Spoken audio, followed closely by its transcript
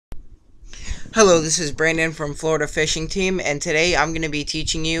Hello, this is Brandon from Florida Fishing Team, and today I'm going to be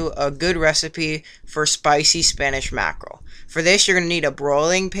teaching you a good recipe for spicy Spanish mackerel. For this, you're going to need a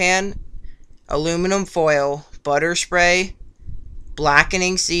broiling pan, aluminum foil, butter spray,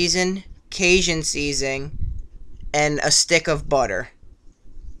 blackening season, Cajun seasoning, and a stick of butter.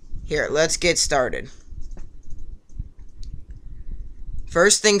 Here, let's get started.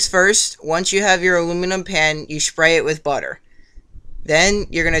 First things first, once you have your aluminum pan, you spray it with butter. Then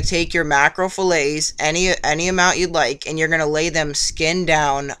you're going to take your mackerel fillets, any amount you'd like, and you're going to lay them skin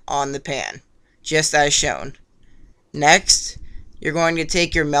down on the pan, just as shown. Next, you're going to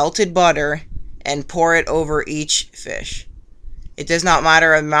take your melted butter and pour it over each fish. It does not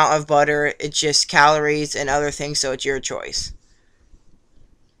matter the amount of butter, it's just calories and other things, so it's your choice.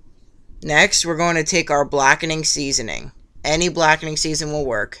 Next, we're going to take our blackening seasoning. Any blackening season will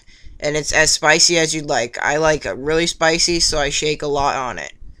work. And it's as spicy as you'd like. I like it really spicy, so I shake a lot on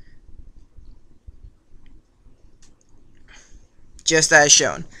it. Just as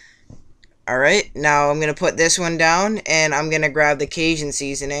shown. Alright, now I'm going to put this one down, and I'm going to grab the Cajun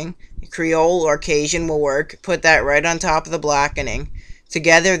seasoning. Creole or Cajun will work. Put that right on top of the blackening.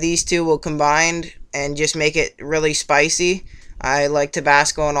 Together, these two will combine and just make it really spicy. I like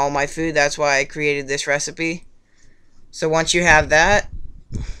Tabasco in all my food. That's why I created this recipe. So once you have that,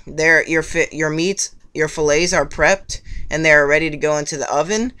 your fillets are prepped and they're ready to go into the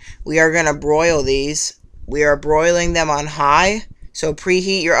oven. We are going to broil these. We are broiling them on high, so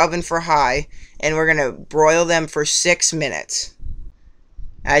preheat your oven for high, and we're going to broil them for 6 minutes.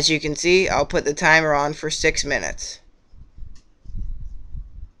 As you can see, I'll put the timer on for 6 minutes.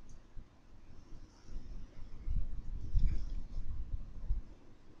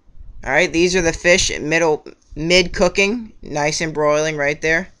 Alright, these are the fish mid cooking, nice and broiling right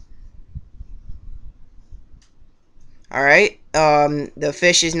there. Alright, the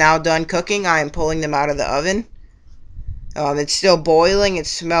fish is now done cooking. I am pulling them out of the oven. It's still boiling. It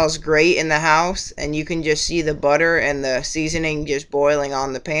smells great in the house, and you can just see the butter and the seasoning just boiling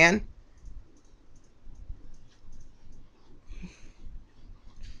on the pan.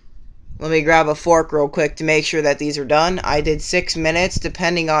 Let me grab a fork real quick to make sure that these are done. I did 6 minutes,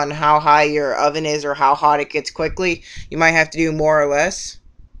 depending on how high your oven is or how hot it gets quickly. You might have to do more or less.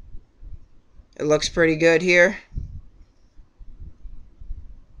 It looks pretty good here.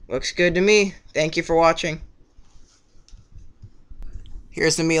 Looks good to me. Thank you for watching.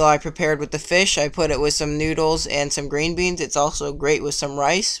 Here's the meal I prepared with the fish. I put it with some noodles and some green beans. It's also great with some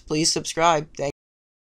rice. Please subscribe. Thank you.